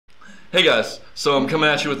Hey guys, so I'm coming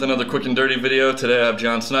at you with another quick and dirty video. Today I have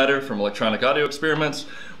John Snyder from Electronic Audio Experiments.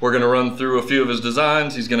 We're going to run through a few of his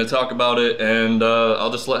designs. He's going to talk about it, and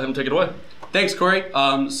I'll just let him take it away. Thanks, Corey.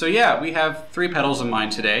 So yeah, we have three pedals in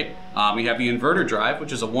mind today. We have the inverter drive,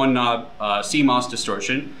 which is a one-knob CMOS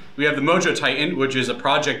distortion. We have the Mojo Titan, which is a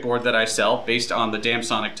project board that I sell based on the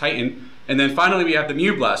Damsonic Titan. And then finally we have the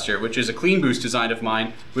Mu Blaster, which is a clean boost design of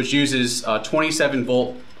mine, which uses a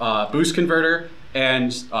 27-volt boost converter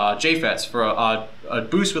and JFETs for a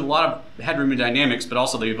boost with a lot of headroom and dynamics, but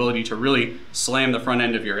also the ability to really slam the front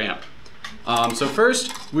end of your amp. So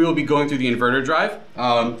first, we will be going through the inverter drive.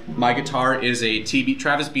 My guitar is a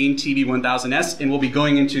Travis Bean TB1000S, and we'll be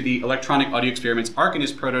going into the Electronic Audio Experiments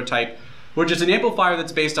Arcanist prototype, which is an amplifier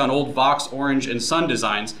that's based on old Vox, Orange, and Sun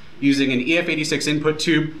designs, using an EF86 input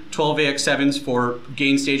tube, 12 AX7s for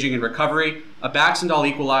gain staging and recovery, a Baxandall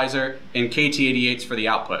equalizer, and KT88s for the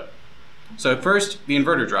output. So first, the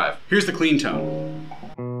inverter drive. Here's the clean tone.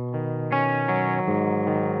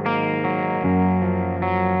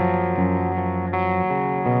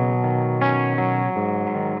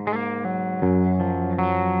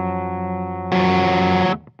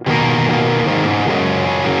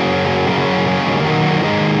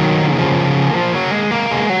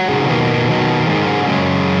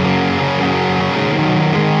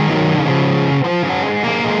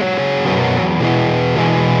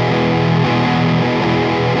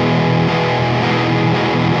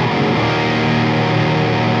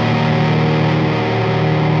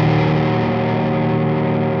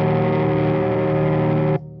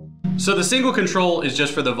 So the single control is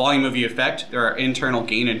just for the volume of the effect. There are internal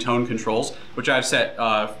gain and tone controls, which I've set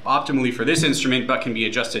optimally for this instrument, but can be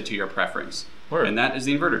adjusted to your preference. Word. And that is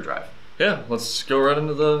the inverter drive. Yeah, let's go right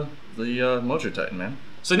into the Mojo Titan, man.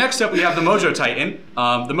 So next up we have the Mojo Titan.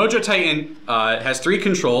 The Mojo Titan has three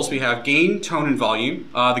controls. We have gain, tone, and volume.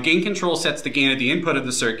 The gain control sets the gain at the input of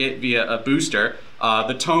the circuit via a booster.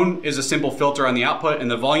 The tone is a simple filter on the output, and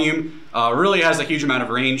the volume really has a huge amount of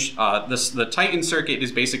range. The Titan circuit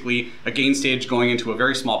is basically a gain stage going into a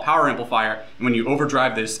very small power amplifier, and when you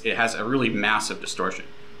overdrive this, it has a really massive distortion.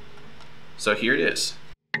 So here it is.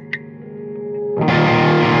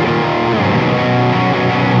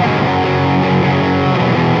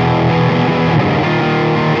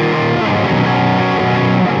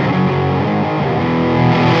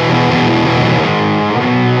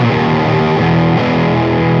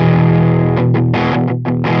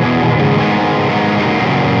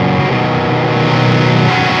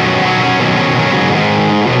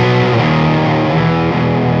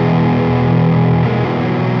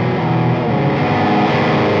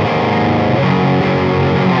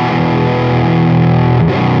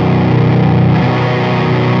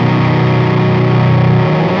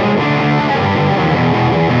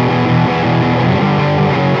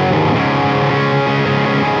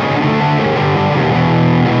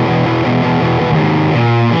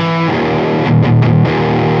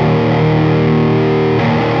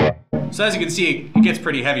 So as you can see, it gets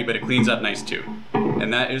pretty heavy, but it cleans up nice too.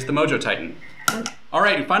 And that is the Mojo Titan. All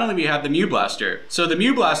right, and finally we have the Mu Blaster. So the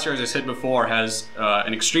Mu Blaster, as I said before, has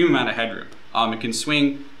an extreme amount of headroom. It can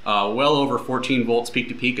swing well over 14 volts peak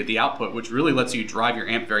to peak at the output, which really lets you drive your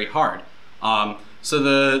amp very hard. So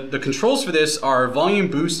the controls for this are volume,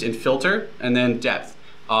 boost, and filter, and then depth.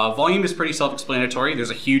 Volume is pretty self-explanatory.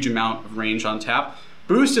 There's a huge amount of range on tap.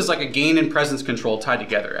 Boost is like a gain and presence control tied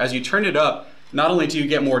together. As you turn it up, not only do you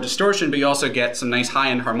get more distortion, but you also get some nice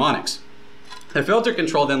high-end harmonics. The filter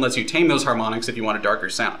control then lets you tame those harmonics if you want a darker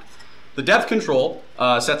sound. The depth control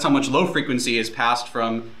sets how much low frequency is passed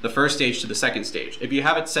from the first stage to the second stage. If you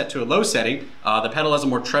have it set to a low setting, the pedal has a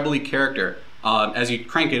more trebly character. As you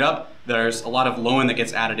crank it up, there's a lot of low end that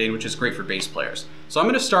gets added in, which is great for bass players. So I'm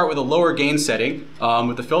going to start with a lower gain setting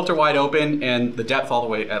with the filter wide open and the depth all the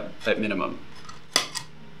way at minimum.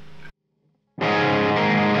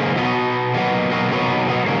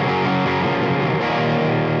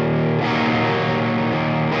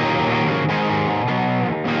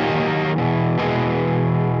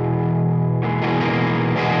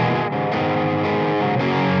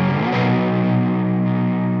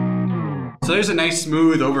 So there's a nice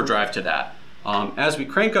smooth overdrive to that. As we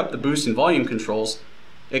crank up the boost and volume controls,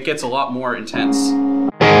 it gets a lot more intense.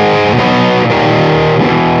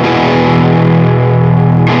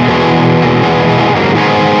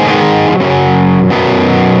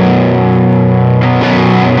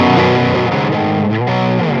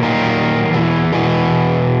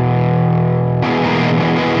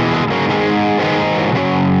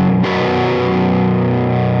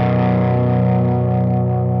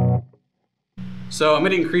 So I'm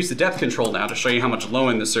going to increase the depth control now to show you how much low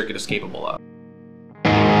end this circuit is capable of.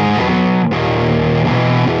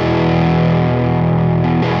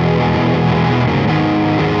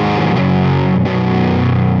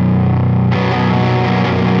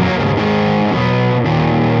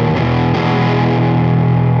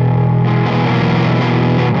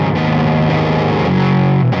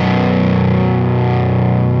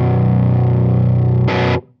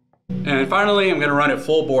 finally, I'm going to run it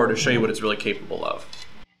full bore to show you what it's really capable of.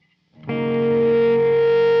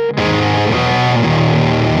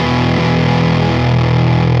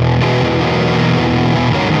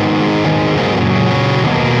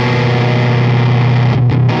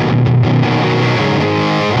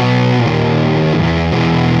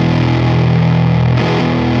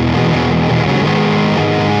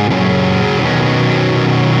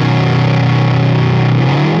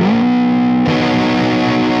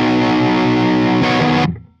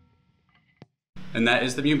 And that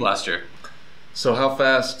is the Mew Blaster. So how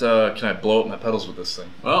fast can I blow up my pedals with this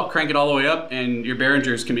thing? Well, crank it all the way up and your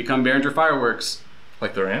Behringers can become Behringer fireworks.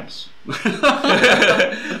 Like their amps?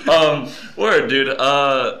 Word, dude.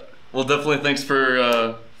 Well, definitely thanks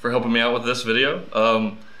for helping me out with this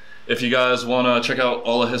video. If you guys want to check out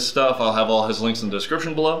all of his stuff, I'll have all his links in the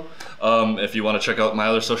description below. If you want to check out my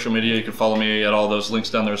other social media, you can follow me at all those links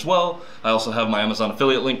down there as well. I also have my Amazon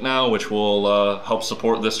affiliate link now, which will help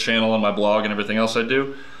support this channel and my blog and everything else I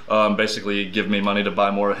do. Basically give me money to buy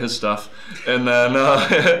more of his stuff. And then,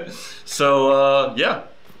 yeah,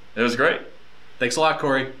 it was great. Thanks a lot,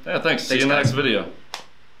 Corey. Yeah, thanks. See you in the next video.